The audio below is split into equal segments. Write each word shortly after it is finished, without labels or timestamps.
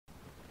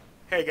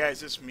Hey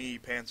guys, it's me,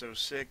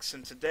 Panzo6,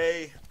 and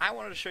today I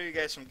wanted to show you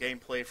guys some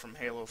gameplay from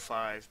Halo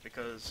 5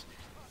 because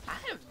I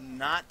have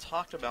not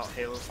talked about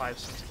Halo 5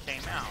 since it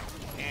came out,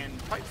 and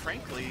quite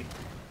frankly,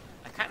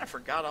 I kind of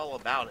forgot all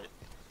about it.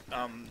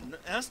 And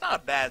that's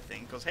not a bad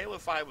thing because Halo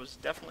 5 was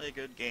definitely a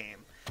good game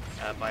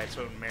by its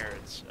own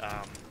merits.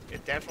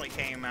 It definitely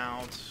came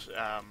out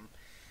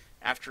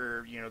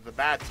after, the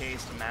bad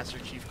taste the Master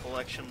Chief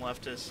Collection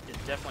left us. It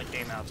definitely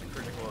came out to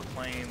critical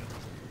acclaim.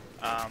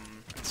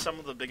 Some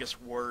of the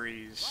biggest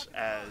worries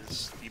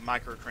as the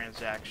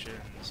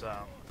microtransactions,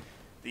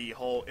 the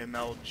whole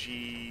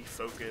MLG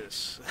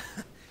focus,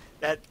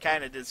 that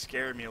kind of did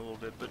scare me a little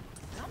bit. But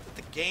now that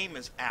the game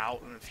is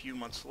out and a few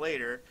months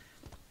later,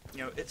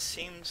 it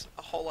seems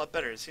a whole lot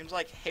better. It seems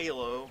like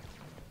Halo,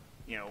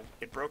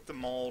 it broke the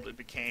mold. It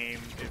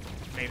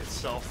made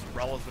itself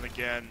relevant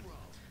again.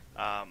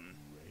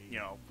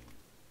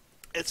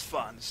 It's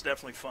fun. It's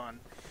definitely fun.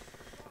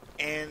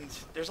 And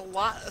there's a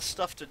lot of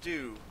stuff to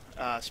do.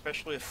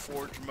 Especially with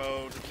Forge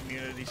mode,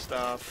 community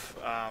stuff.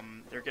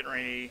 They're getting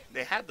ready.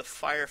 They had the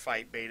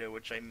Firefight beta,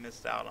 which I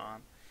missed out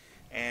on.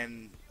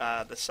 And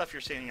the stuff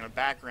you're seeing in the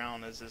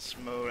background is this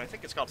mode. I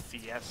think it's called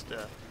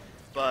FIESTA.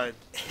 But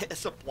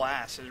it's a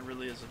blast. It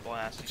really is a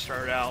blast. You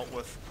start out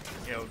with,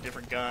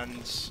 different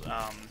guns.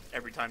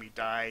 Every time you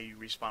die, you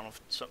respawn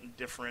with something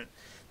different.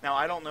 Now,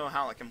 I don't know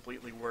how it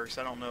completely works.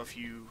 I don't know if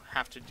you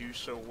have to do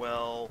so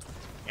well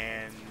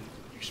and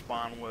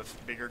spawn with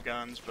bigger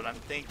guns, but I'm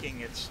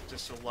thinking it's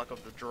just the luck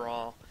of the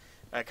draw.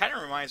 It kind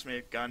of reminds me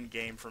of a gun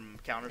game from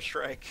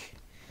Counter-Strike,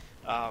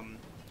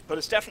 but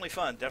it's definitely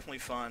fun.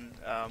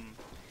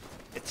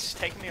 It's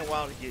taken me a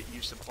while to get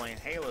used to playing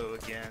Halo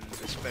again,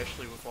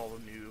 especially with all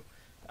the new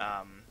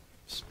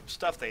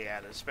stuff they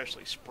added,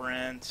 especially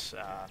sprints,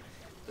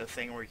 the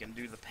thing where you can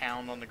do the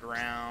pound on the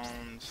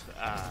ground,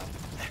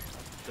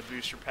 the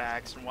booster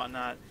packs and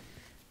whatnot.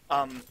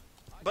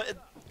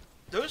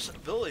 Those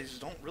abilities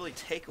don't really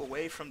take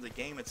away from the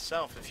game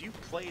itself. If you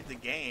played the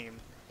game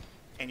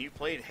and you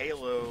played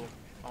Halo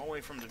all the way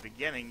from the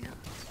beginning, you're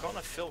going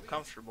to feel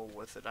comfortable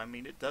with it. I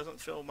mean, it doesn't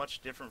feel much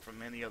different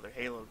from any other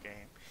Halo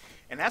game.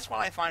 And that's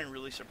what I find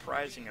really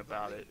surprising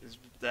about it, is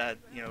that,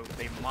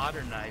 they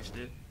modernized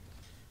it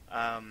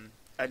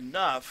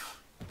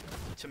enough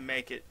to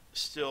make it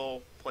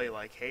still play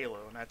like Halo,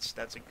 and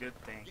that's a good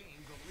thing.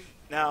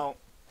 Now,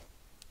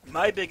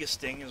 my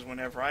biggest thing is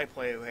whenever I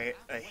play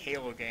a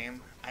Halo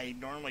game, I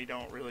normally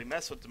don't really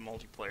mess with the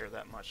multiplayer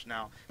that much.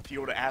 Now, if you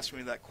would have asked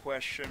me that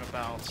question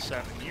about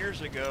 7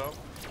 years ago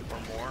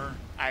or more,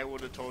 I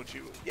would have told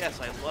you, yes,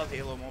 I love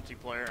Halo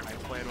multiplayer and I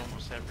play it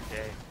almost every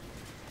day.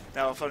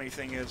 Now, the funny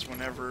thing is,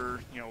 whenever,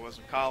 I was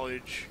in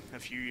college a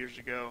few years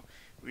ago,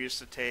 we used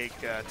to take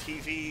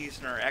TVs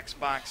and our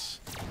Xbox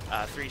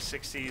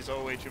 360s all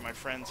the way to my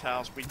friend's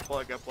house. We'd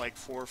plug up like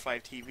 4 or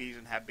 5 TVs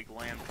and have big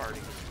LAN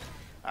parties.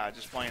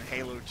 Just playing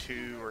Halo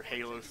 2 or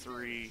Halo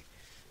 3,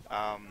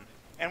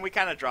 and we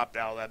kind of dropped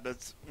out of that.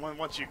 But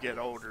once you get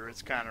older,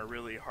 it's kind of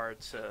really hard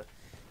to,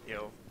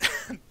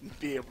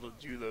 be able to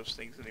do those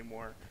things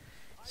anymore.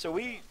 So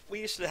we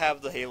used to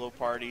have the Halo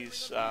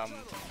parties.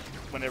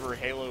 Whenever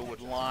Halo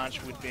would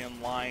launch, we'd be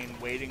in line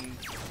waiting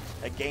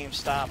at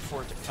GameStop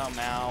for it to come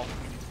out.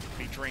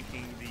 We'd be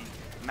drinking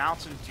the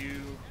Mountain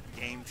Dew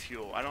Game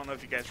Fuel. I don't know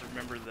if you guys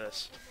remember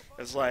this.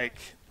 It's like,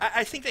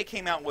 I think they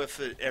came out with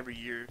it every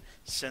year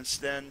since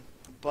then,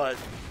 but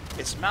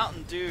it's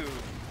Mountain Dew,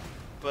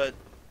 but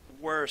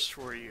worse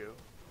for you.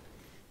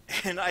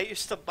 And I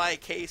used to buy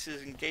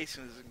cases and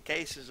cases and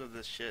cases of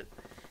this shit,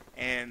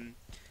 and,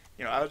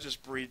 I was just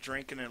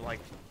drinking it like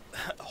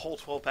a whole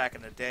 12-pack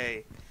in a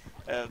day.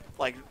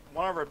 Like,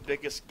 one of our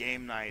biggest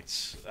game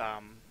nights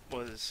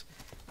was,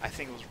 I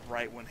think it was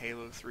right when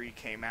Halo 3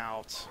 came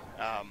out.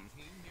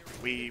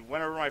 We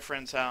went over to my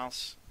friend's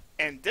house,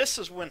 and this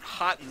is when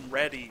Hot and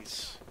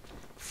Ready's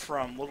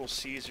from Little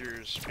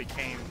Caesars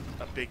became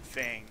a big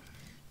thing.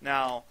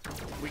 Now,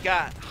 we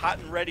got Hot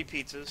and Ready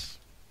pizzas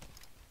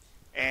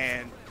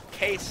and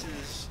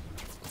cases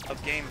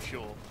of Game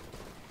Fuel.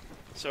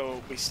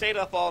 So we stayed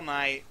up all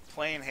night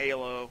playing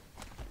Halo,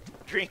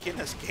 drinking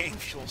this Game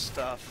Fuel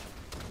stuff,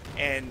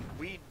 and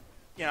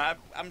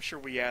I'm sure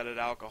we added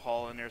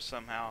alcohol in there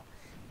somehow,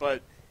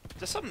 but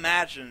just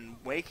imagine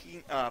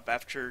waking up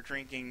after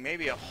drinking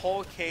maybe a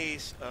whole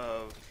case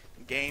of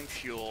Game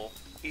Fuel,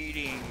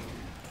 eating,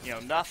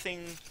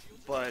 nothing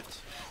but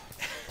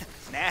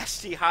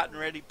nasty Hot and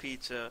Ready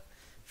pizza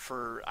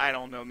for, I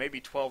don't know, maybe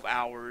 12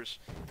 hours,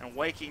 and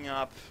waking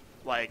up,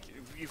 like,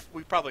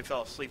 we probably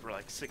fell asleep at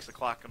like 6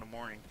 o'clock in the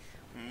morning,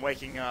 and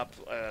waking up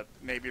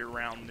maybe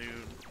around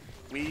noon.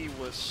 We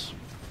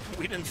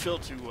didn't feel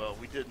too well.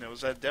 We didn't. It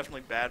was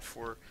definitely bad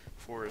for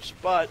us.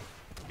 But,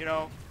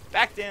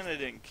 back then I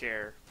didn't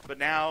care. But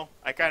now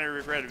I kind of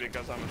regret it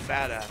because I'm a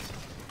fat ass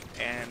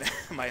and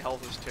my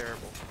health is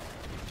terrible.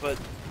 But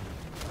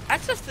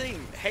that's the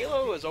thing.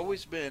 Halo has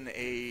always been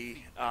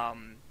a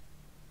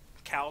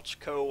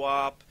couch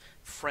co-op,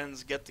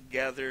 friends get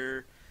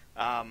together.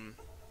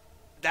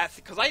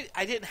 Because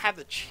I didn't have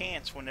the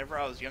chance whenever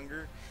I was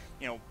younger.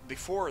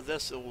 Before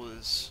this, it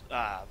was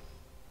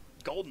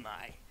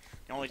GoldenEye.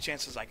 The only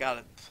chances I got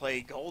to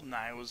play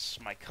GoldenEye was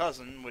my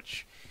cousin,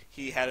 which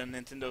he had a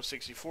Nintendo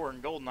 64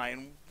 and GoldenEye,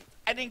 and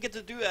I didn't get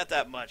to do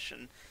that much.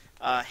 And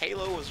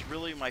Halo was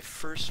really my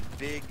first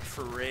big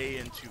foray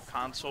into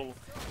console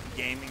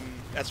gaming.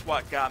 That's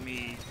what got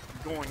me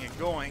going and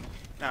going.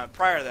 Now,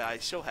 prior to that, I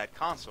still had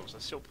consoles. I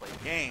still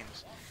played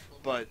games,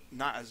 but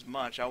not as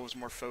much. I was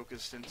more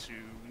focused into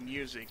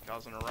music. I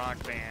was in a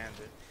rock band.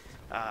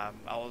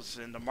 I was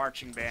in the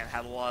marching band,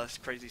 had a lot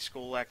of crazy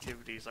school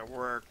activities. I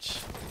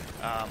worked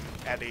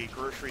at a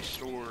grocery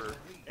store,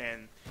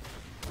 and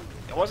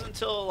it wasn't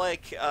until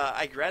like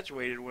I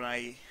graduated when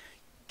I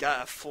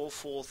got a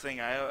full thing.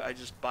 I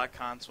just bought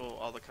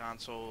all the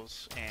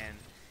consoles, and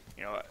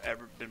you know,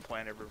 been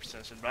playing ever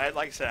since. But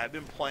like I said, I've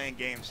been playing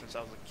games since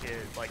I was a kid,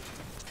 like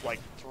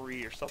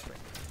 3 or something.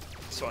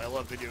 So I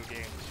love video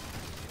games.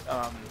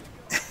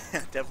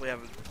 Definitely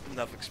have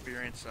enough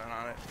experience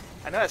on it.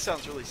 I know that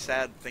sounds really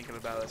sad thinking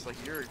about it. It's like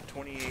you're a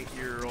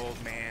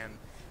 28-year-old man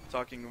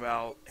talking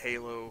about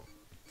Halo.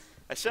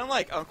 I sound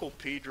like Uncle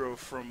Pedro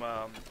from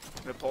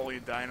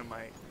Napoleon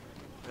Dynamite.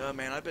 Oh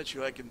man, I bet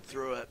you I can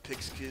throw that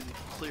pigskin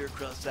clear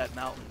across that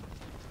mountain.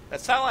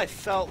 That's how I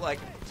felt like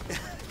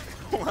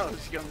when I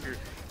was younger.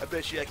 I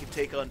bet you I could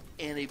take on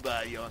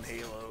anybody on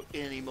Halo,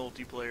 any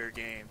multiplayer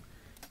game.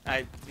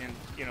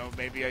 You know,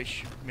 maybe I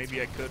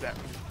could have.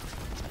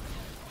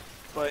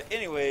 But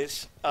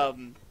anyways,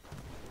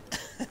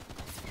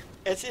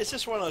 it's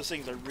just one of those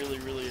things I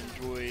really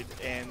enjoyed,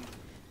 and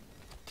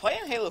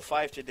playing Halo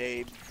 5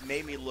 today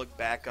made me look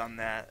back on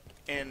that,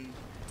 and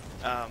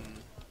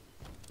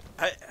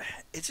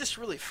it's just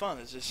really fun.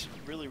 It's just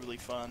really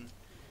fun,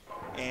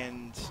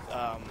 and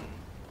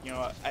you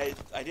know,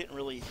 I didn't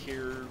really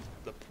hear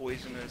the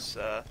poisonous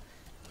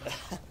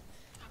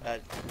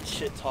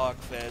shit talk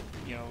that,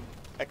 you know,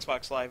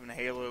 Xbox Live and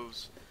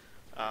Halo's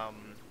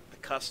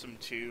accustomed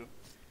to.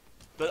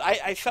 But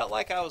I felt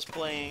like I was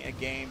playing a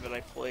game that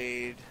I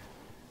played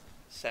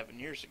 7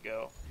 years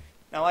ago.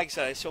 Now, like I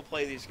said, I still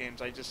play these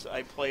games.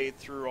 I played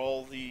through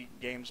all the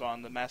games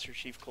on the Master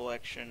Chief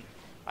Collection.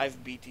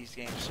 I've beat these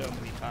games so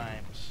many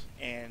times,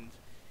 and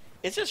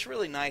it's just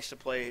really nice to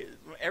play.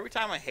 Every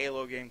time a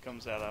Halo game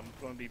comes out, I'm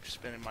going to be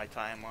spending my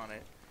time on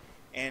it.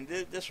 And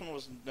this one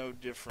was no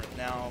different.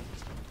 Now,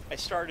 I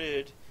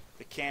started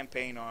the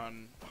campaign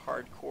on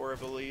hardcore, I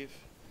believe.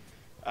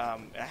 I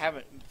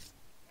haven't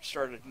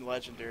started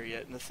Legendary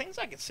yet. And the things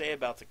I can say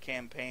about the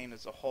campaign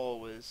as a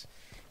whole is,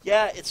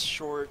 yeah, it's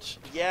short.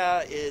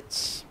 Yeah,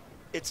 it's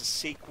a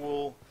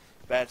sequel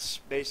that's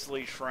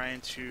basically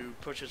trying to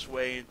push its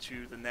way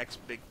into the next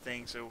big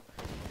thing. So,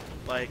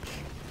 like,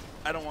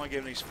 I don't want to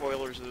give any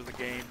spoilers of the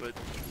game, but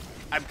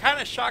I'm kind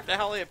of shocked at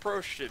how they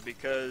approached it,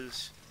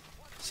 because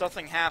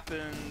something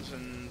happens,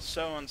 and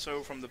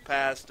so from the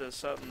past does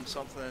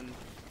something,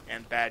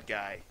 and bad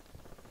guy.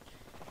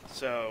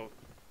 So,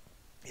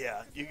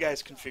 yeah, you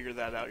guys can figure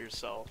that out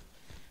yourself.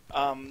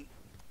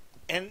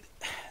 And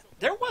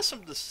there was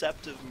some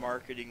deceptive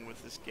marketing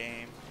with this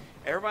game.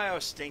 Everybody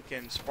was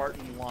thinking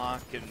Spartan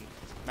Locke and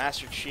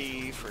Master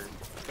Chief are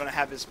going to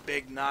have this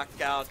big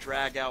knockout,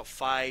 drag-out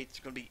fight. It's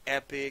going to be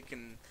epic,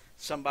 and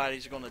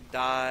somebody's going to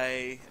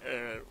die,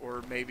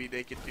 or maybe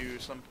they could do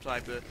some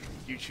type of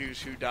you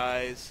choose who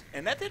dies.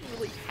 And that didn't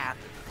really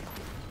happen.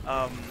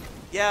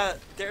 Yeah,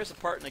 there's a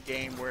part in the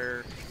game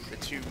where the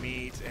two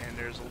meet and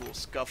there's a little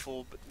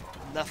scuffle, but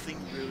nothing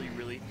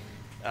really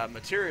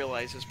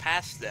materializes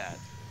past that.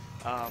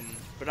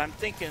 But I'm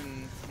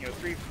thinking, you know,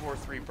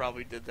 343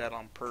 probably did that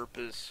on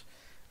purpose.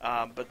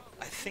 But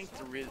I think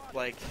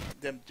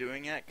them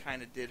doing it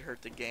kind of did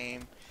hurt the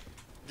game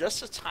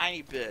just a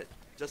tiny bit.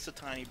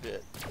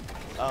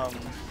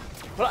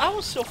 But I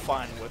was still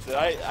fine with it.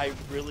 I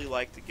really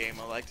liked the game.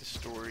 I liked the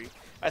story.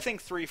 I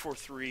think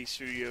 343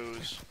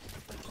 Studios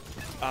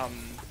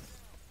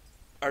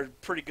are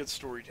pretty good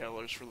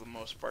storytellers for the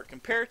most part.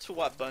 Compared to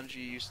what Bungie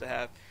used to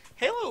have,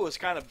 Halo was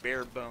kind of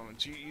bare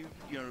bones. You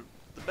know,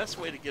 the best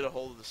way to get a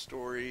hold of the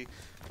story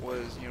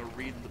was, you know,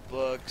 reading the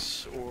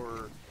books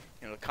or,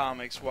 you know, the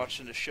comics,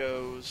 watching the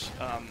shows.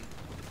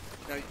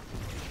 You know,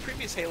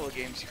 previous Halo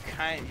games, you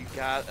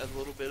got a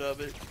little bit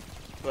of it,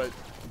 but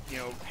you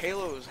know,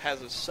 Halo has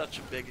such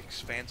a big,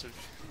 expansive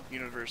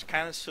universe,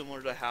 kind of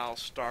similar to how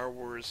Star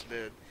Wars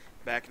did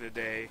back in the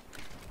day.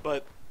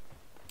 But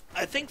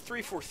I think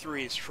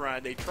 343 is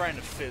they're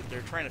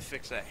trying to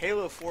fix that.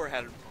 Halo 4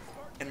 had,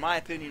 in my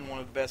opinion, one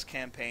of the best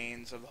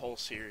campaigns of the whole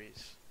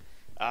series.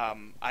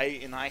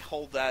 I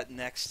hold that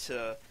next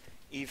to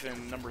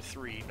even number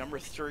 3. Number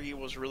 3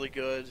 was really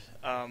good,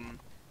 and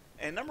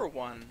number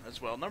 1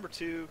 as well. Number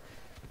 2,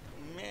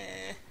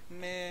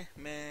 meh.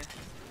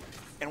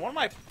 And one of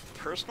my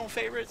personal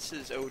favorites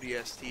is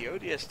ODST.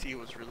 ODST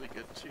was really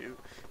good too.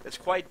 It's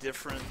quite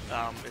different.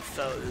 It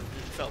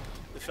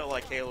felt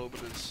like Halo,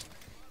 but it's,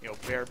 you know,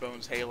 bare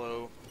bones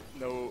Halo.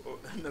 No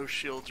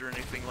shields or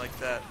anything like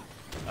that.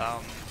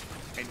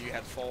 And you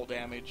had fall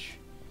damage.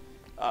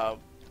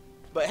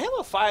 But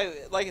Halo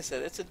 5, like I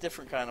said, it's a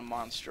different kind of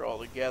monster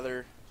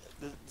altogether.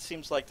 it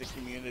seems like the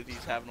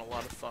community's having a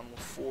lot of fun with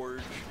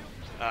Forge.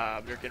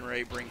 They're getting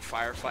ready to bring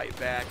Firefight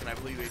back, and I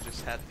believe they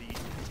just had the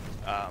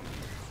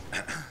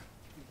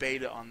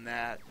beta on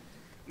that.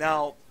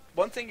 Now,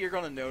 one thing you're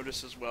going to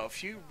notice as well,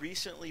 if you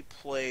recently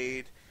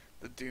played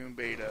the Doom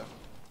beta,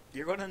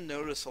 you're going to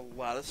notice a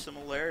lot of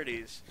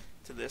similarities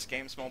to this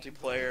game's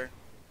multiplayer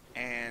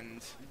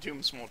and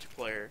Doom's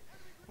multiplayer.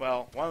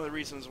 Well, one of the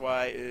reasons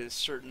why is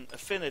certain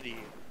Affinity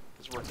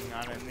is working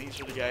on it, and these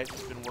are the guys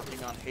who've been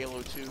working on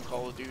Halo 2,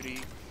 Call of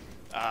Duty,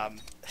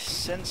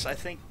 since I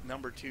think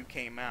number 2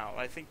 came out.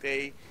 I think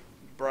they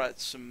brought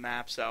some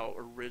maps out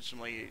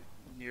originally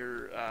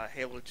near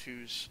Halo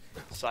 2's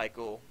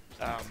cycle,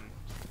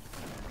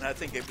 and I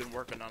think they've been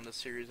working on the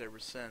series ever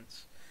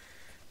since.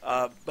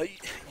 But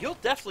you'll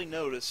definitely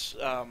notice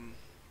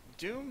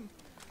Doom,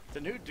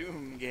 the new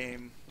Doom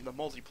game, the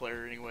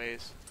multiplayer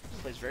anyways,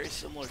 plays very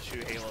similar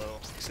to Halo,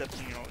 except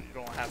you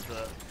don't have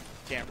the,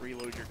 can't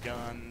reload your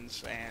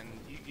guns, and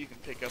you can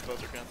pick up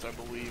other guns, I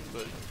believe,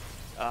 but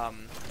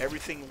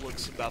everything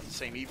looks about the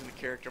same. Even the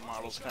character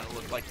models kind of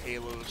look like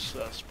Halo's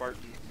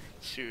Spartan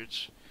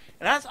suits.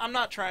 And I'm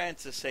not trying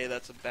to say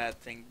that's a bad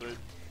thing, but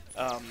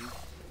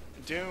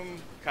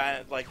Doom, kind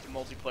of like the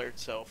multiplayer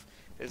itself,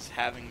 is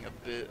having a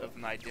bit of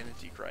an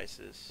identity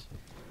crisis.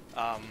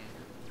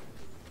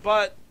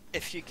 But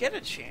if you get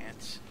a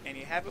chance and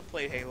you haven't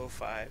played Halo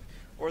 5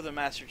 or the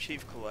Master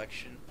Chief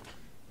Collection,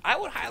 I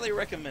would highly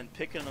recommend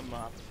picking them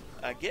up.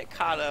 Get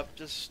caught up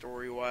just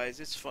story-wise.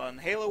 It's fun.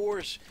 Halo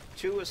Wars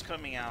 2 is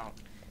coming out,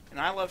 and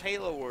I love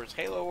Halo Wars.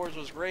 Halo Wars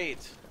was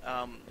great.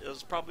 It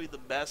was probably the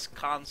best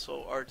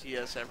console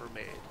RTS ever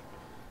made.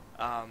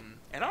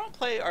 And I don't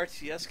play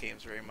RTS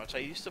games very much. I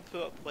used to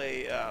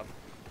play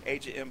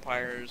Age of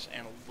Empires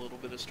and a little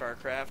bit of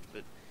StarCraft,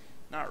 but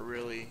not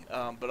really.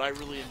 But I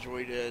really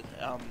enjoyed it.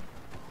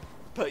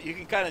 But you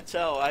can kind of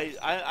tell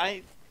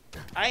I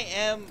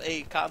am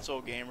a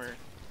console gamer,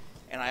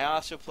 and I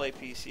also play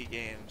PC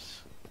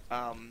games.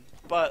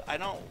 But I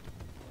don't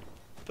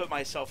put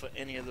myself in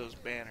any of those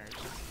banners.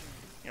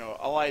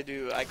 All I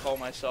do, I call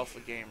myself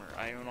a gamer.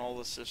 I own all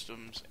the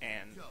systems,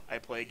 and I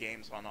play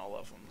games on all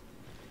of them.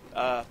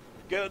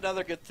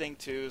 Another good thing,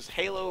 too, is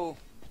Halo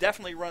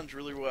definitely runs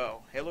really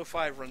well. Halo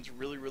 5 runs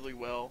really, really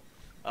well.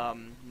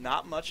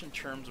 Not much in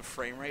terms of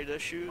frame rate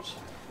issues.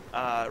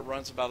 It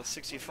runs about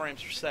 60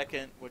 frames per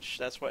second, which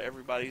that's what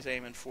everybody's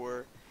aiming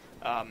for.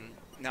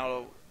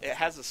 Now, it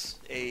has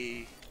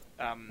its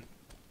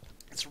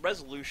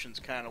resolution's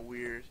kind of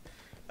weird.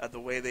 The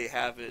way they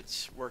have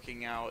it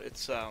working out, it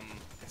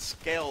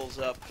scales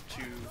up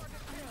to,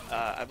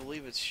 I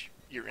believe it's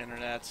your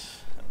internet.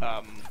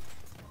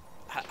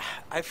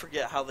 I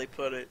forget how they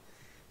put it.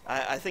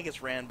 I think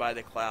it's ran by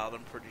the cloud,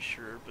 I'm pretty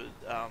sure, but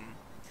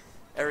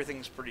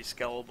everything's pretty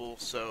scalable,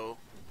 so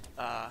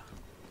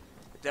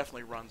it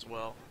definitely runs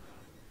well.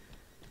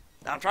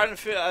 Now,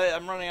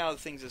 I'm running out of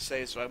things to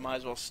say, so I might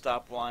as well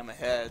stop while I'm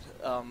ahead.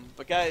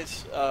 But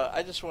guys,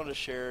 I just want to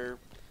share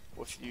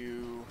with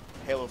you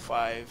Halo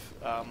 5.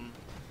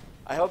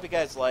 I hope you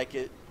guys like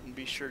it, and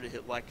be sure to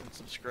hit like and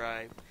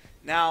subscribe.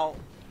 Now,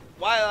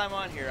 while I'm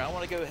on here, I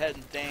want to go ahead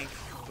and thank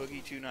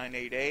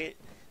Boogie2988,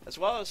 as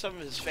well as some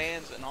of his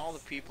fans and all the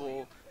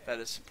people that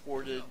have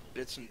supported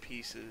Bits and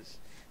Pieces.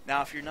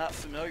 Now, if you're not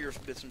familiar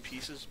with Bits and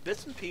Pieces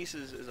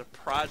is a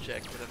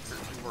project that I'm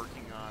currently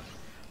working on,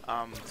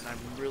 and I'm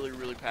really,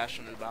 really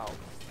passionate about.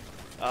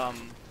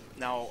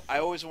 Now, I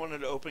always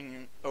wanted to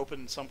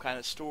open some kind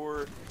of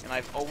store, and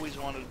I've always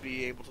wanted to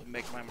be able to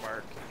make my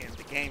mark in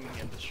the gaming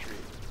industry.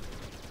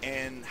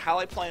 And how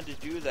I plan to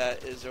do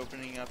that is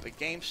opening up a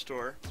game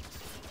store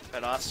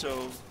that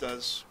also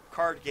does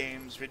card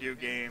games, video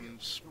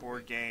games,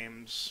 board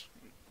games,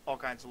 all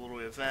kinds of little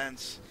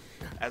events,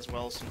 as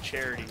well as some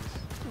charities.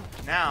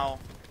 Now,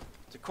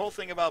 the cool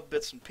thing about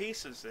Bits and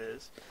Pieces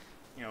is,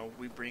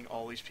 we bring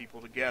all these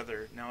people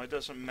together. Now, it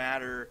doesn't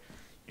matter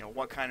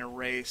what kind of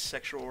race,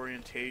 sexual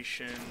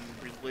orientation,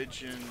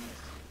 religion,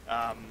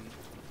 none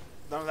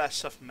of that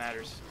stuff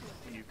matters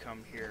when you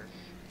come here.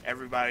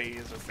 Everybody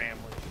is a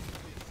family.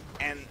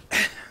 And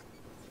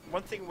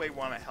one thing we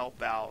want to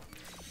help out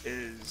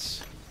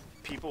is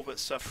people that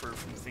suffer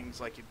from things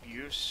like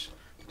abuse,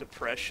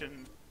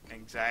 depression,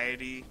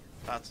 anxiety,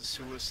 thoughts of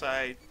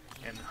suicide,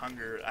 and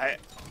hunger. I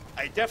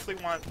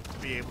definitely want to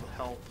be able to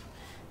help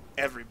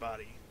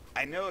everybody.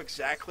 I know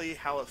exactly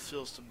how it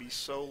feels to be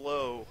so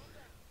low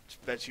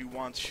that you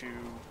want to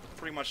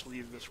pretty much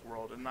leave this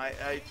world, and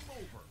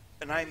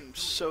I'm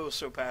so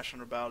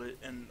passionate about it.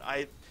 And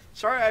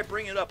sorry I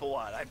bring it up a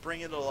lot. I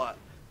bring it up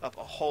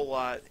a whole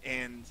lot,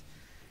 and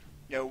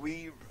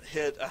we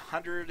hit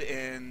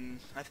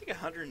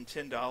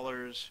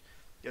 $110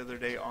 the other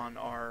day on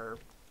our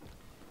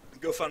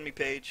GoFundMe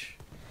page.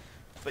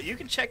 But you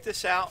can check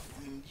this out.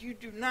 You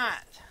do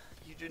not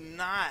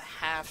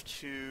have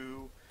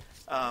to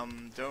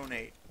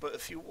donate, but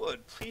if you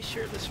would, please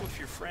share this with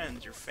your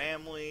friends, your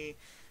family,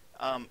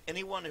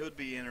 anyone who would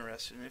be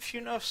interested. And if you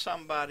know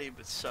somebody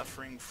that's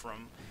suffering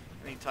from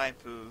any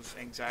type of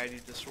anxiety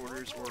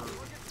disorders, or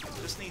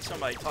just need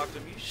somebody to talk to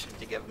them, you should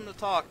give them to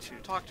talk to.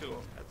 Talk to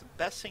them. That's the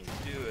best thing to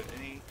do at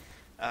any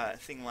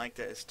thing like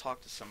that is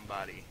talk to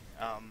somebody.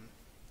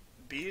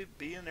 Be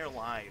in their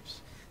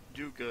lives.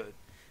 Do good.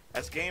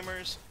 As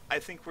gamers, I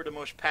think we're the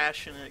most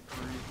passionate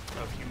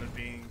group of human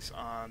beings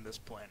on this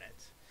planet.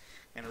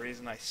 And the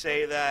reason I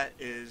say that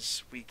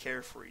is we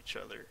care for each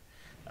other.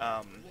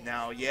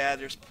 Now, yeah,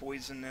 there's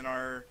poison in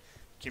our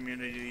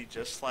community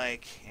just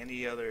like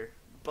any other,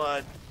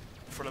 but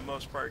for the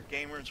most part,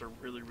 gamers are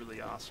really,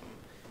 really awesome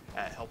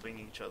at helping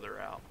each other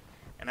out.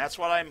 And that's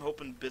what I'm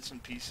hoping Bits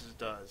and Pieces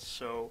does.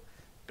 So,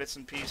 Bits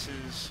and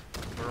Pieces,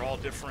 we're all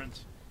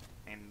different,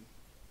 and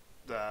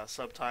the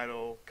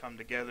subtitle come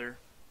together,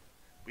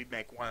 we'd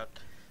make one.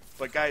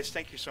 But guys,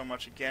 thank you so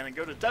much again, and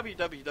go to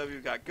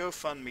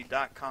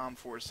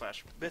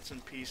www.gofundme.com/Bits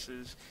and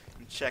Pieces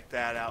and check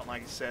that out. And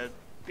like I said,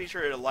 be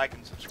sure to like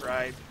and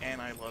subscribe,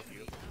 and I love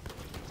you.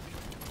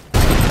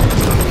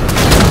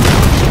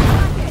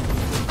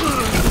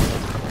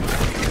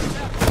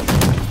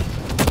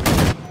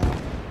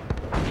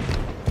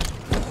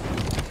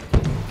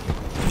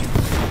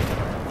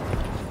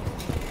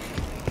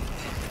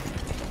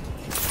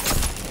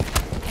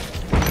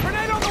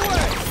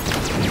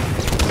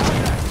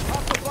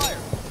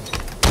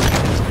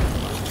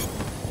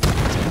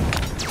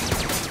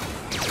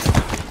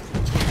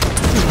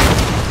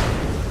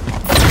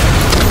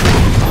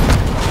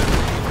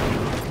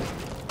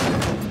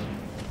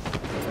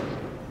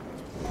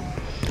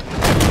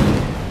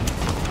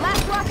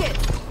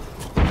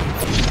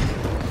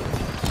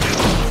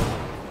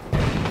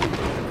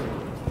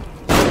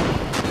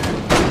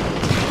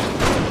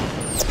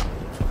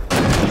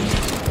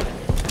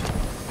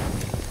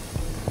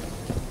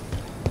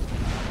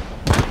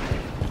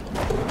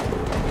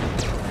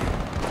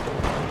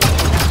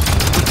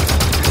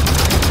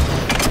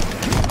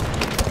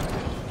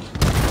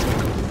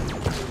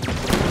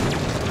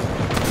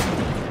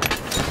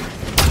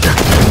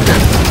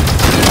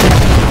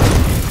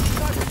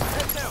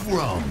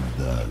 From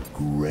the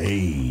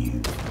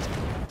grave.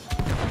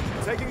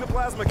 Taking the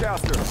plasma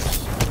caster.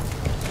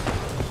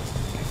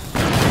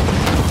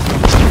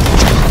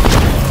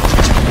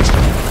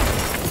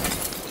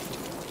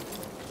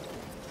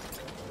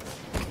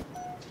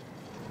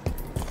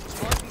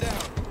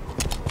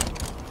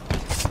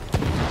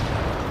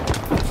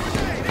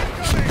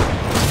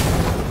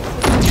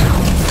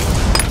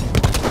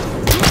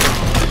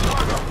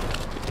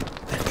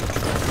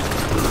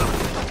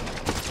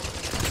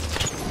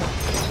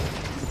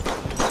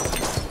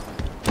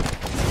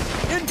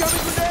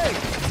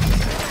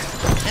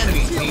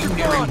 Enemy team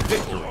nearing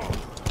victory.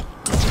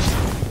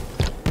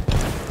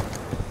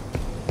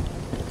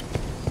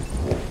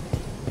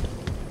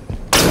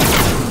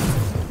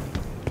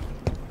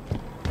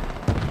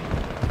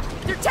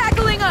 They're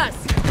tackling us!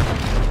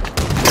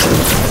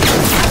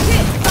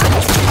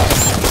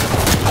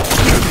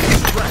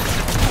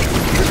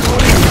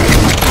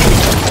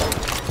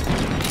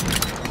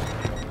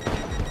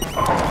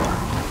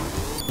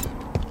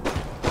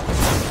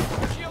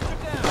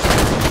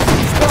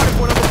 Spotted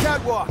one on the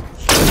catwalk.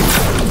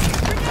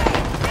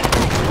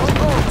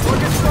 We'll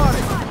get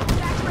started.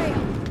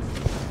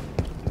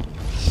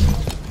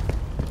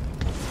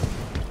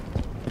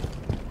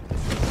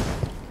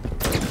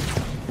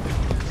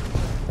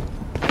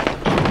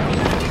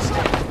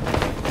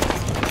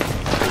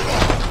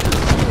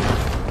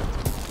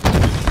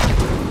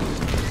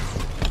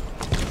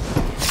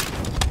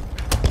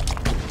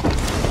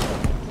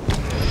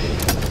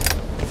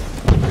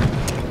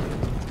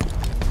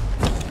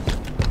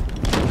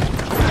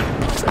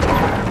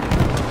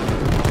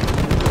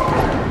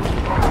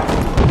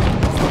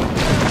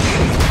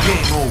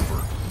 Game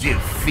over.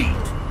 Defeat.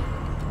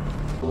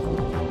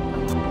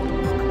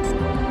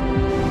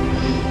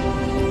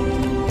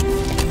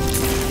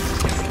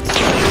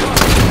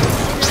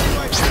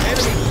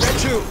 Enemy,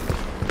 get you.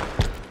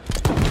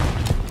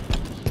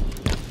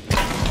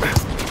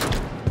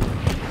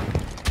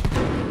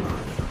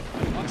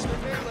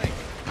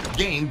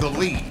 Gain the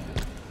lead.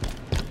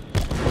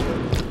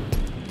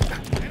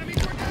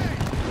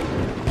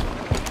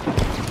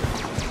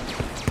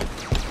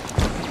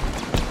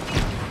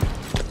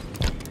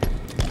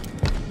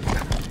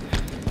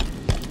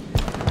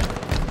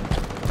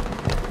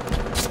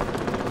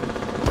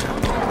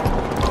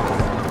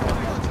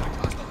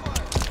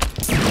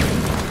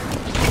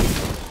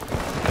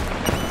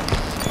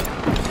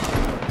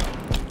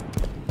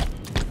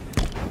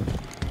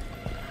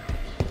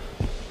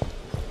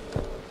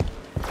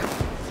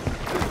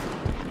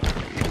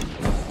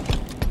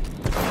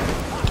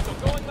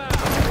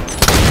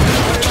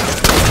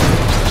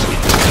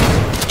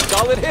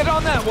 Solid hit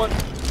on that one.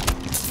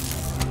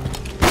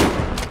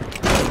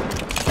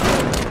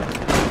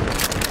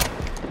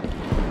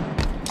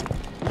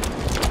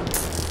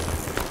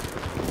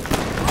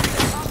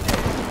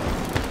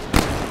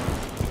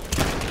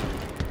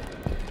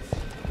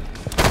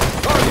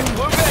 Target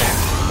moving.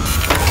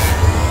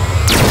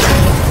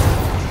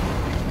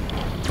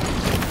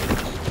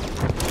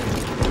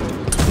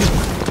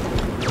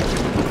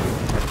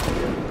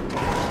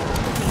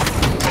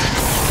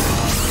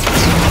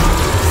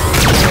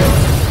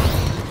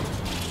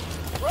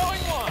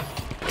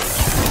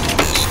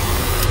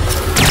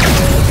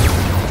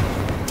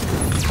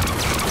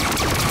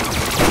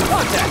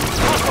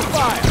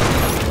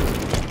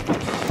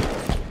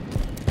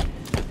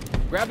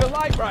 Grab the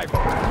light rifle.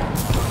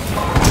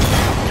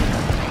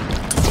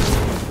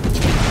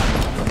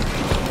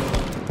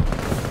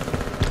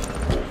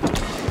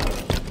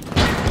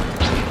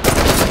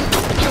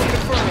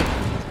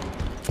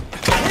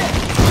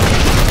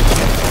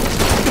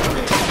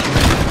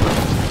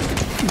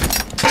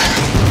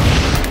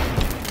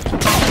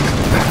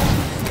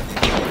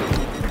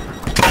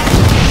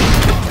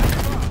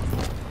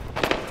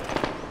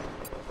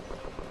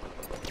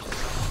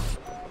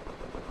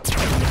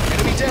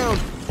 Enemy down.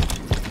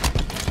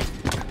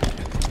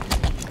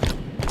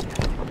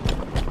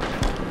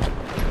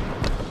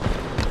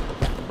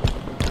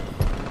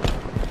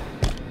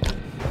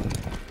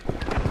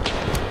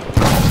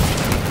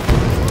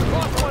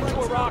 Lost one to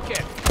a rocket.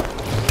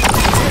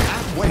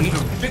 Halfway to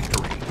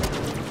victory.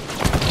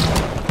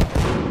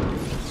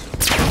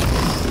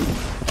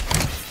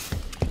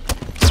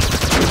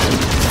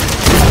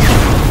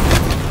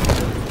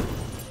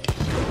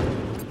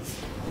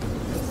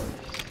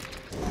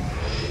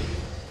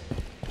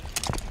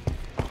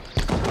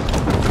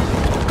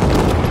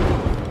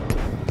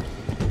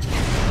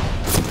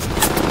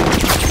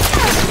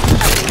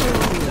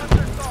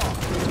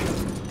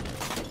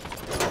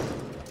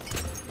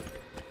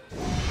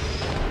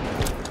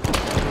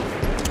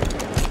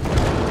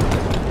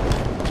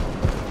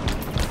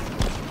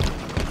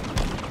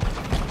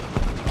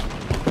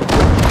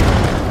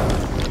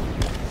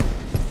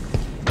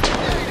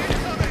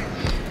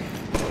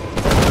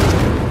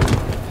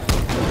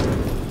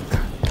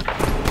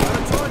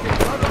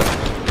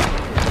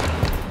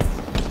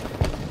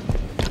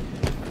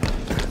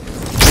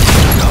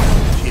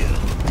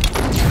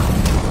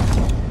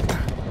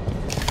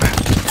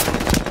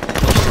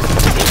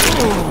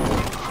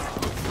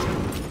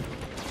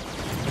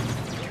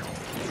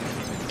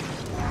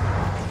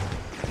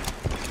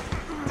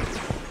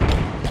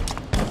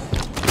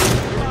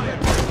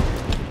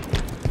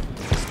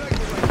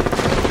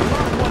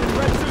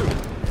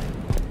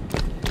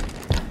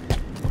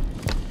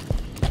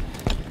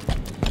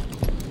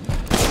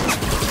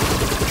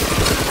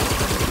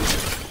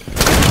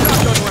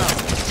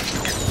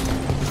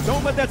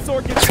 Don't let that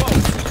sword get close.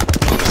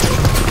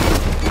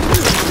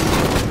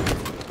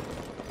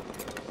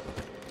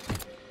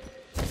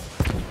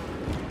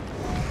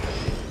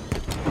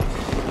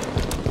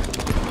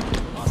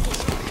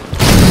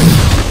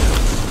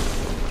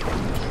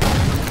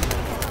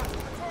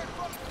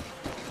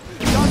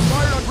 Shots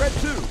fired on red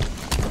 2.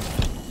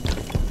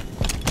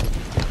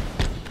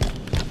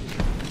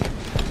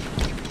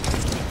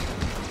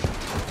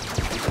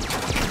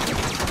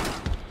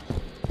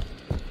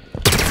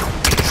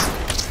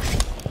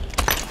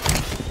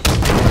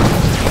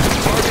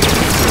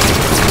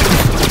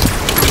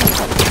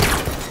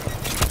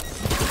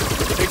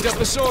 Picked up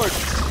the sword.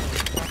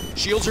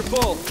 Shields are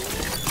full.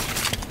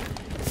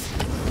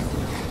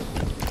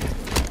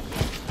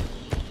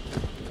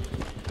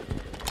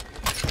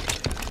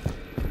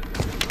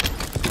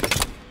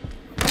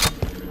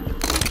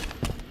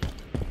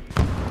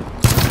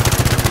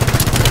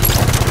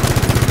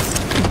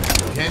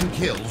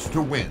 Kills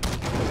to win.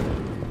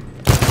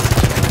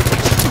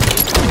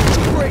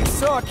 Great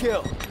saw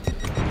kill.